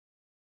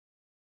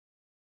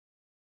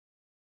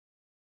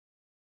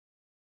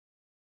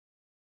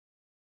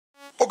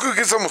Ok,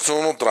 aquí estamos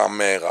en otra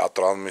mega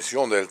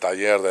transmisión del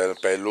taller del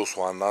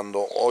Peluso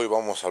andando. Hoy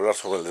vamos a hablar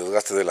sobre el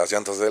desgaste de las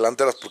llantas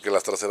delanteras, porque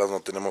las traseras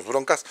no tenemos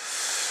broncas.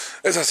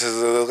 Esas se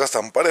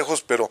desgastan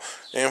parejos, pero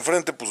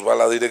enfrente pues va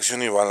la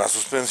dirección y va la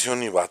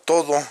suspensión y va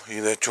todo. Y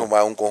de hecho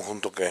va un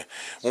conjunto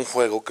un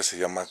juego que se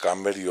llama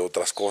camber y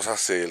otras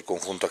cosas, el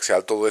conjunto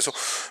axial, todo eso.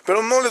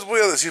 Pero no les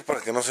voy a decir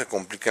para que no se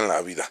compliquen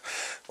la vida.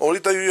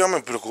 Ahorita yo ya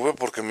me preocupé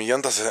porque mi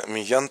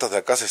llanta de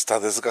acá se está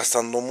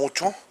desgastando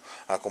mucho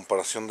a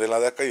comparación de la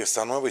de acá, y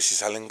está nueva y si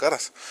salen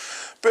caras.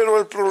 Pero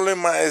el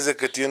problema es de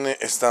que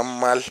está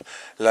mal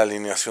la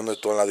alineación de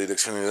toda la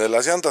dirección y de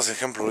las llantas.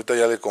 Ejemplo, ahorita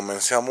ya le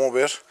comencé a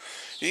mover,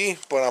 y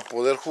para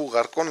poder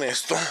jugar con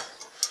esto,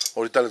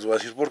 ahorita les voy a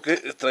decir por qué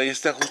trae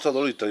este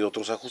ajustador y trae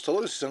otros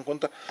ajustadores. Si se dan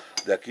cuenta,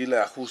 de aquí le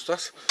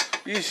ajustas,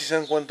 y si se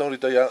dan cuenta,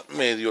 ahorita ya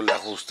medio le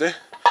ajusté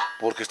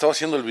porque estaba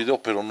haciendo el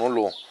video pero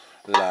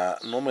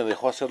no me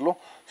dejó hacerlo.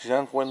 Si se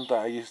dan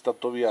cuenta, ahí está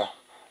todavía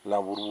la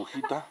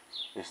burbujita,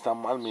 está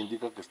mal, me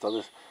indica que está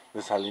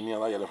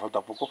desalineada, ya le falta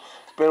poco,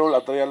 pero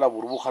la traía la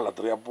burbuja, la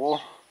traía por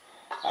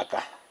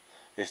acá,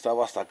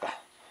 estaba hasta acá.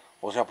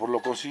 O sea, por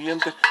lo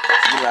consiguiente,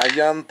 si la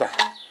llanta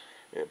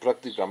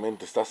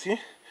prácticamente está así,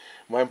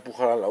 va a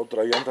empujar a la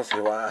otra llanta, se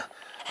va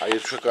a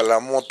ir chueca la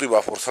moto y va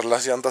a forzar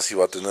las llantas y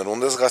va a tener un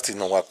desgaste y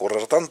no va a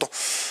correr tanto.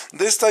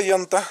 De esta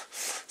llanta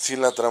sí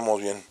la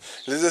traemos bien.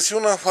 Les decía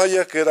una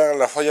falla, que era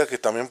la falla que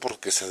también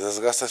porque se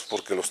desgasta es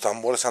porque los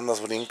tambores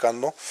andas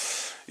brincando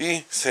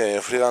y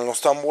se friegan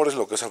los tambores,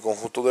 lo que es el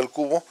conjunto del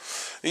cubo,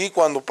 y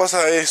cuando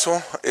pasa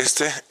eso,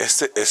 este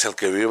es el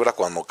que vibra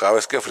cuando cada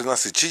vez que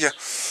frenas y chilla.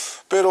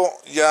 Pero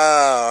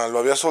ya lo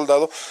había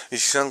soldado, y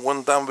si se dan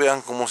cuenta,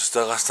 vean cómo se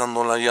está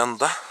gastando la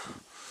llanta,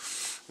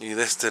 y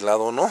de este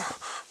lado no,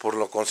 por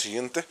lo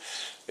consiguiente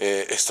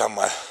está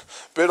mal.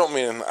 Pero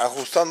miren,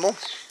 ajustando,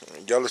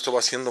 ya lo estaba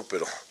haciendo,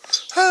 pero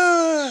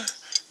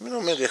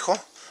no me dejó.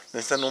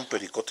 Necesitan un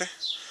pericote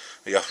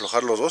y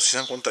aflojar los dos. Si se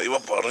dan cuenta, iba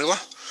por arriba,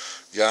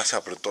 ya se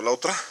apretó la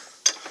otra,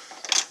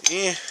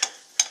 y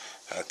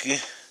aquí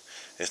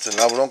esta es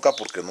la bronca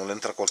porque no le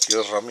entra cualquier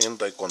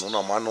herramienta y con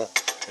una mano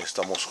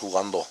estamos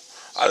jugando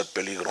al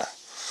peligro.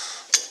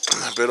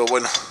 Pero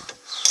bueno,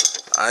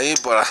 ahí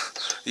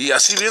y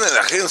así viene la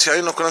agencia,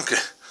 ahí no crean que,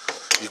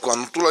 y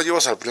cuando tú la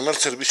llevas al primer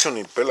servicio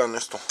ni pelan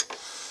esto.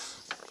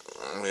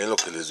 Es lo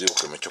que les digo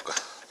que me choca.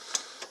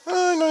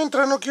 Ay, no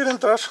entra, no quiere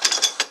entrar,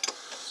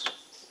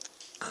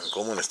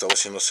 como me estaba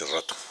haciendo hace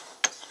rato.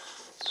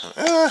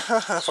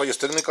 Fallas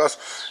técnicas,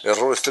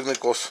 errores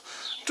técnicos.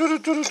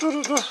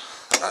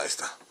 Ahí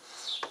está.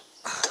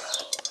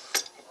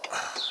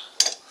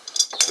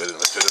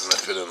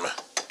 Espérenme.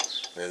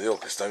 Les digo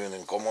que está bien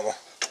incómodo.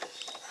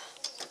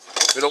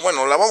 Pero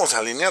bueno, la vamos a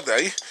alinear de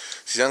ahí.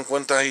 Si se dan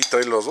cuenta, ahí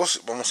trae los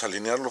dos. Vamos a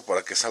alinearlo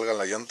para que salga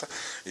la llanta.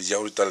 Y ya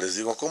ahorita les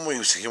digo cómo,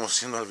 y seguimos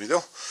haciendo el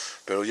video.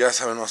 Pero ya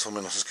saben más o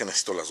menos, es que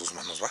necesito las dos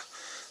manos, ¿va?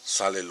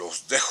 Sale,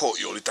 los dejo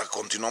y ahorita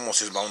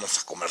continuamos y vámonos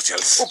a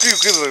comerciales. Ok,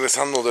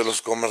 regresando de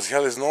los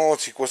comerciales. No,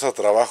 sí cuesta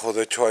trabajo.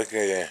 De hecho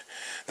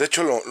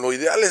lo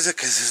ideal es de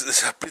que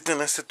se aprieten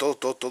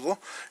todo.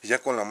 Y ya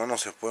con la mano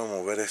se puede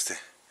mover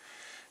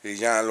y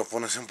ya lo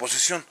pones en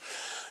posición.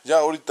 Ya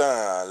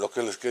ahorita lo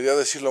que les quería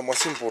decir, lo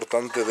más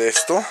importante de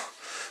esto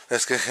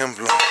es que,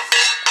 ejemplo,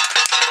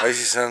 ahí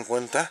si se dan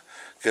cuenta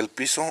que el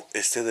piso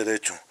esté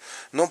derecho.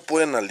 No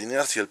pueden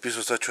alinear si el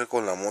piso está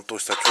chueco, la moto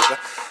está chueca,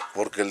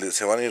 porque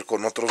se van a ir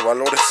con otros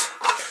valores.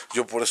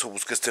 Yo por eso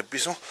busqué este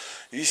piso.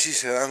 Y si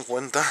se dan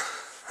cuenta,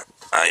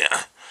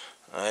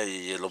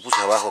 ay, lo puse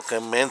abajo, qué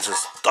menso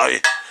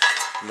estoy.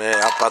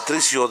 A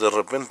Patricio de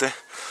repente,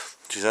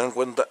 si se dan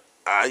cuenta,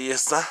 ahí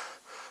está.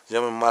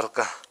 Ya me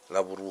marca la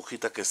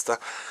burbujita que está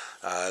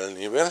al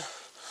nivel.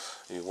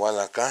 Igual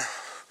acá,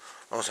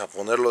 vamos a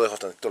ponerlo, dejo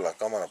tantito la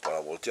cámara para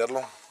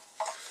voltearlo.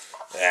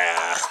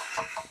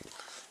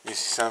 Y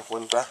si se dan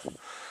cuenta,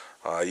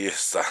 ahí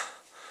está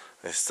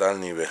al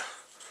nivel.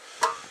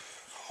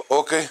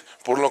 Ok,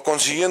 por lo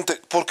consiguiente,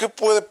 ¿por qué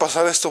puede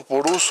pasar esto?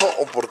 Por uso,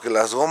 o porque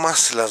las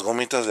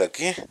gomitas de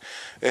aquí,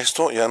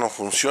 esto ya no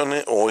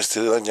funcione o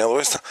esté dañado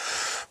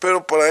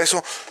Pero para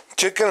eso,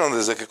 chequenlo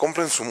desde que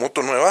compren su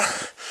moto nueva,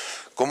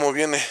 cómo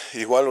viene.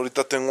 Igual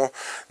ahorita tengo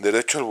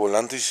derecho el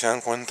volante, y si se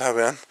dan cuenta,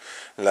 vean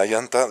la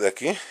llanta de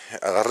aquí,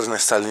 agarren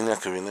esta línea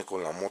que viene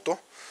con la moto,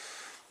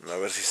 a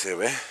ver si se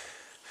ve.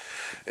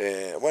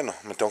 Bueno,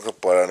 me tengo que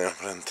parar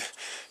enfrente.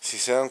 Si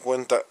se dan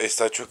cuenta,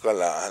 está chueca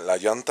la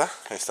llanta,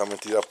 está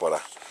metida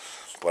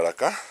para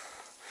acá,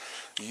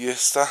 y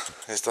esta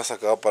está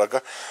sacada para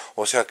acá.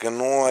 O sea que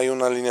no hay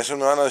una alineación.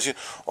 Me van a decir,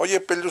 oye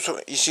Peluso,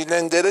 y si la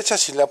enderecha,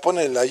 si la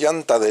pone la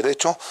llanta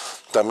derecho,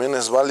 también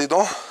es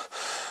válido,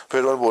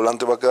 pero el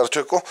volante va a quedar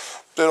chueco.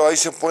 Pero ahí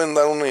se pueden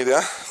dar una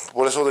idea.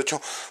 Por eso de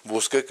hecho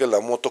busqué que la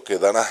moto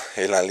quedara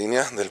en la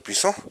línea del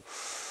piso.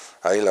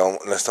 Ahí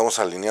la estamos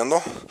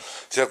alineando.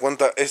 Se da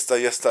cuenta, esta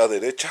ya está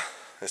derecha,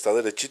 está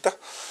derechita.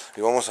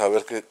 Y vamos a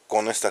ver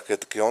con esta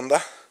qué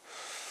onda.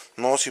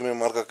 No, si me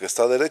marca que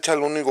está derecha.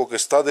 Lo único que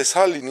está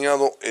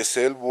desalineado es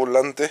el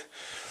volante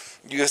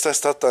y esta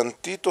está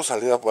tantito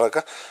salida por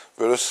acá,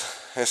 pero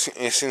es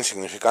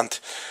insignificante.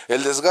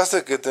 El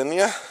desgaste que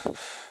tenía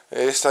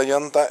esta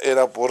llanta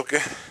era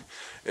porque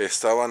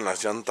estaban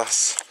las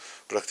llantas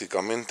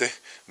prácticamente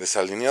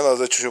desalineadas.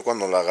 De hecho, yo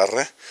cuando la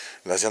agarré,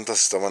 las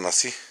llantas estaban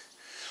así,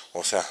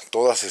 o sea,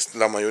 todas,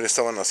 la mayoría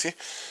estaban así,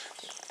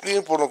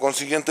 y por lo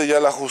consiguiente ya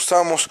la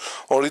ajustamos.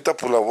 Ahorita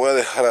pues la voy a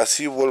dejar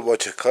así, vuelvo a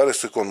checar,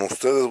 estoy con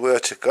ustedes, voy a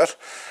checar,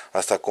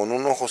 hasta con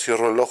un ojo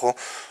cierro el ojo,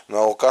 no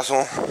hago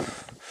caso,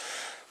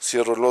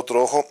 cierro el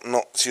otro ojo,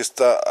 no, sí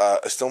está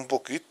un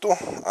poquito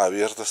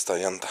abierta esta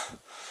llanta,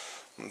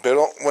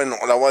 pero bueno,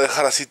 la voy a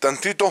dejar así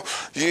tantito.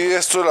 Y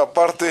esto es la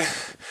parte,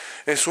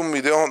 es un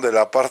video de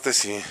la parte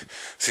si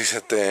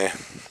se te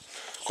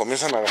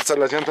comienzan a gastar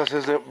las llantas,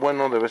 es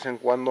bueno de vez en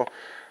cuando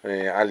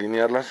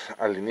alinearlas.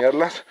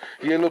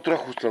 Y el otro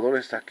ajustador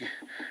está aquí,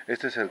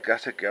 este es el que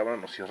hace que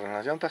abran o cierren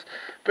las llantas,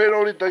 pero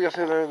ahorita ya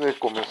se debe de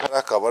comenzar a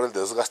acabar el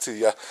desgaste y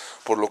ya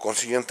por lo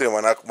consiguiente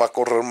va a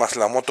correr más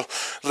la moto.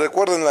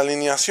 Recuerden la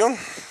alineación.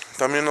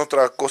 También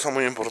otra cosa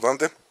muy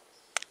importante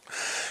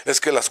es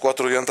que las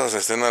 4 llantas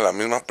estén a la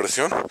misma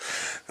presión.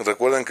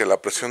 Recuerden que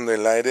la presión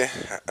del aire,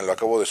 lo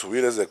acabo de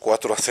subir, es de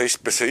 4 a 6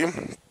 psi.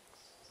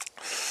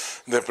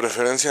 De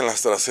preferencia en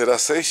las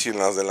traseras 6 y en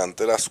las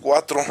delanteras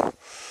 4,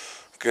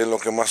 que es lo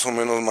que más o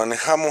menos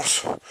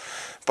manejamos,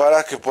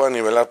 para que pueda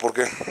nivelar,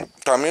 porque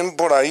también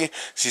por ahí,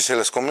 si se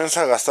les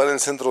comienza a gastar el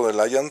centro de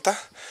la llanta,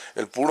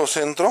 el puro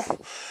centro,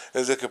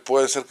 es de que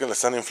puede ser que le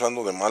están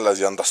inflando de más las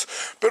llantas.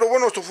 Pero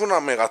bueno, esto fue una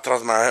mega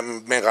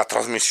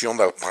transmisión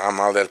del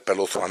canal del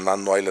Peluso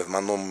Andando. Ahí les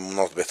mando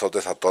unos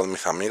besotes a todas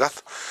mis amigas.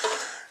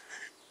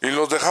 Y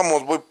los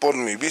dejamos, voy por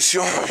mi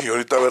vicio y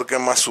ahorita a ver qué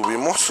más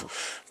subimos.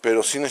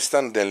 Pero si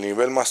necesitan del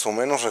nivel más o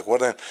menos.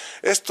 Recuerden,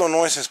 esto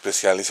no es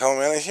especializado.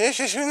 Me van a decir,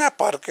 eso es una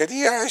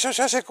porquería, eso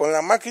se hace con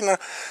la máquina.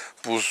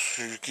 Pues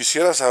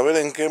quisiera saber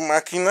en qué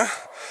máquina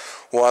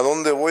o a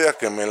dónde voy a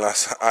que me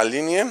las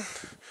alineen,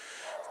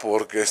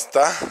 porque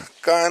está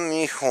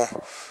canijo.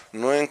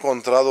 No he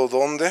encontrado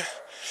dónde.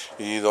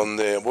 Y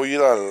donde voy a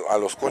ir a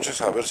los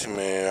coches a ver si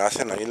me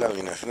hacen ahí la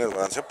alineación del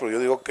balanceo, pero yo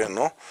digo que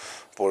no,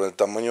 por el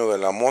tamaño de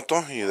la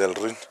moto y del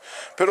rin.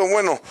 Pero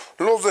bueno,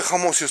 los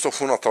dejamos y esto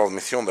fue una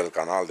transmisión del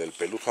canal del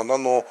Peluso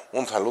Andando.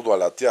 Un saludo a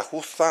la tía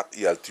Justa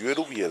y al tío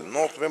Erubiel.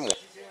 Nos vemos.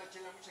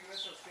 Muchas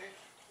gracias a usted.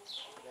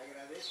 Le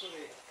agradezco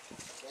de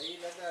ahí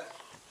le anda,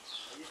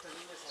 ahí está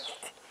viendo esa.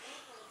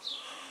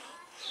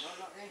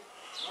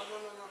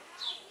 No.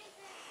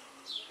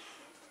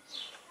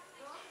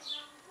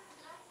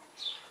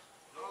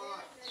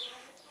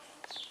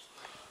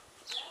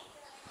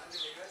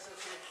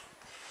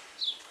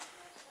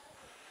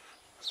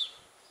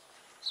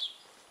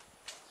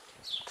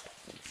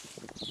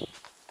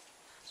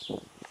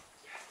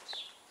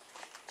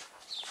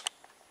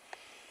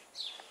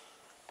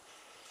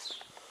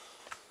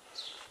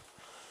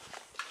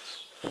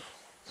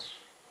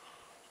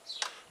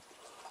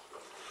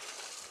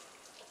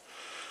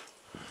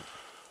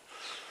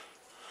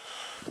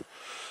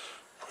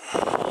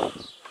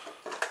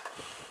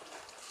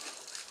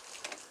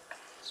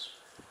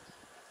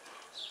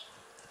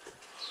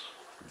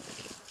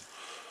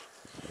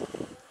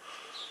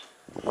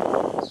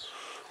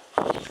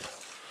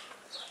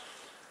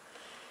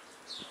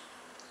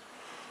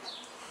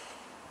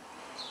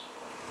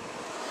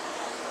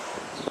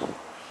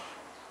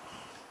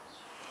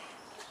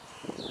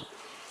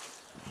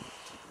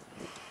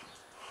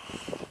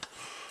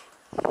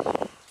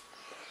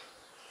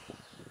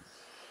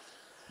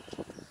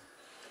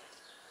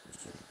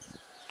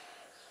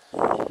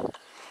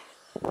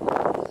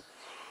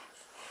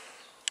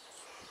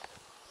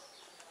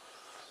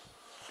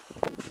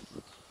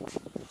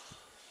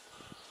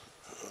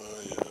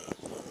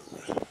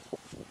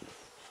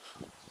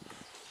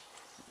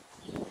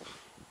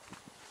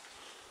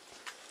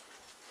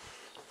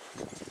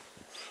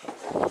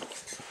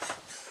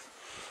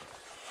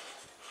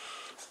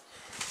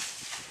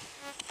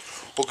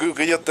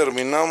 Ok, ya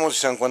terminamos.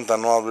 Si se dan cuenta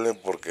no hablé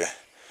porque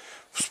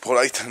pues, por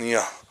ahí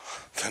tenía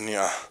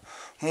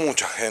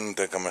mucha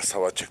gente que me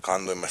estaba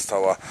checando y me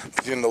estaba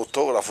pidiendo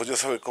autógrafos. Ya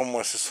sabe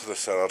cómo es eso de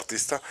ser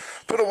artista.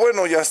 Pero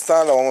bueno, ya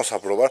está, la vamos a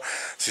probar.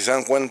 Si se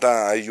dan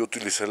cuenta, ahí yo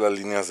utilicé las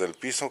líneas del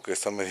piso, que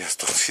están medias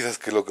torcidas,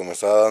 que es lo que me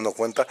estaba dando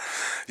cuenta.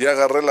 Y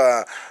agarré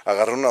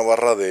una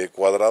barra de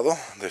cuadrado,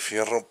 de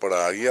fierro,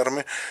 para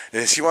guiarme.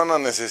 Si van a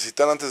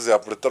necesitar, antes de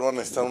apretar, van a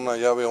necesitar una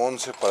llave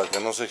 11 para que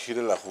no se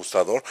gire el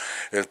ajustador,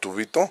 el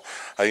tubito.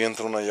 Ahí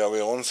entra una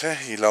llave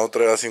 11 y la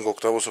otra era 5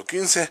 octavos o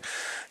 15.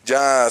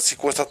 Ya sí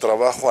cuesta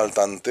trabajo al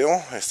tanteo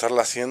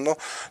estarla haciendo.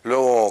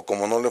 Luego,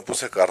 como no le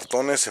puse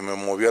cartones, se me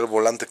movía el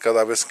volante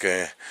cada vez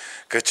que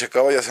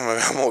checaba, ya se me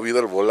había movido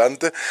el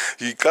volante.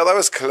 Y cada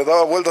vez que le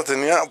daba vuelta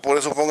por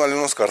eso póngale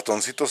unos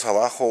cartoncitos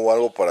abajo o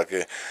algo para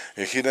que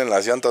giren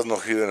las llantas, no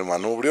gire el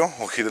manubrio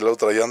o gire la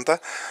otra llanta.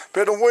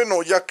 Pero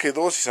bueno, ya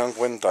quedó, si se dan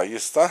cuenta, ahí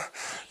está.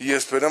 Y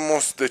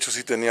esperemos, de hecho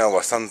sí tenía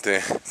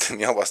bastante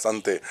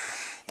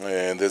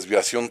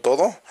desviación,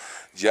 todo.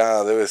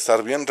 Ya debe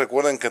estar bien.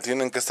 Recuerden que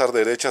tienen que estar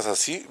derechas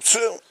así,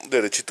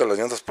 derechitas las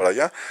llantas para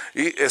allá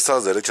y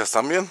estas derechas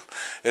también.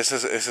 Ese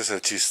es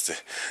el chiste.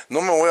 No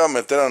me voy a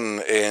meter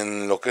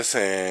en lo que es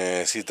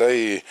si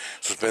trae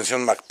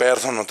suspensión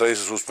McPherson o trae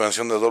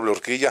suspensión de doble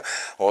horquilla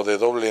o de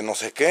doble no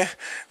sé qué.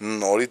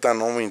 Ahorita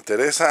no me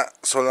interesa,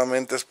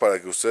 solamente es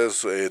para que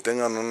ustedes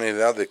tengan una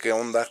idea de qué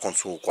onda con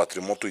su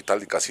cuatrimoto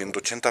Italika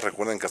 180.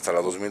 Recuerden que hasta la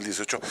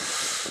 2018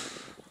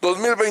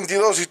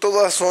 2022 y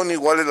todas son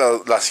iguales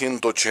la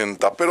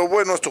 180. Pero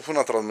bueno, esto fue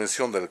una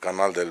transmisión del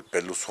canal del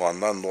Peluso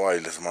Andando.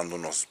 Ahí les mando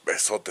unos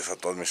besotes a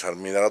todas mis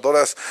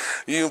admiradoras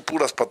y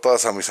puras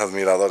patadas a mis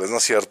admiradores, ¿no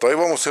es cierto? Ahí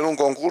vamos a hacer un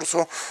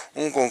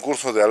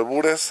concurso de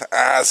albures.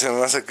 Se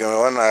me hace que me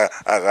van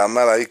a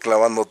ganar ahí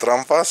clavando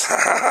trampas.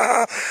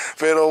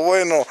 Pero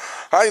bueno,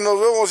 ahí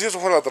nos vemos y eso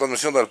fue la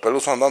transmisión del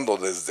Peluso Andando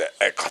desde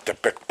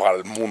Ecatepec para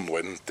el mundo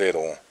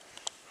entero.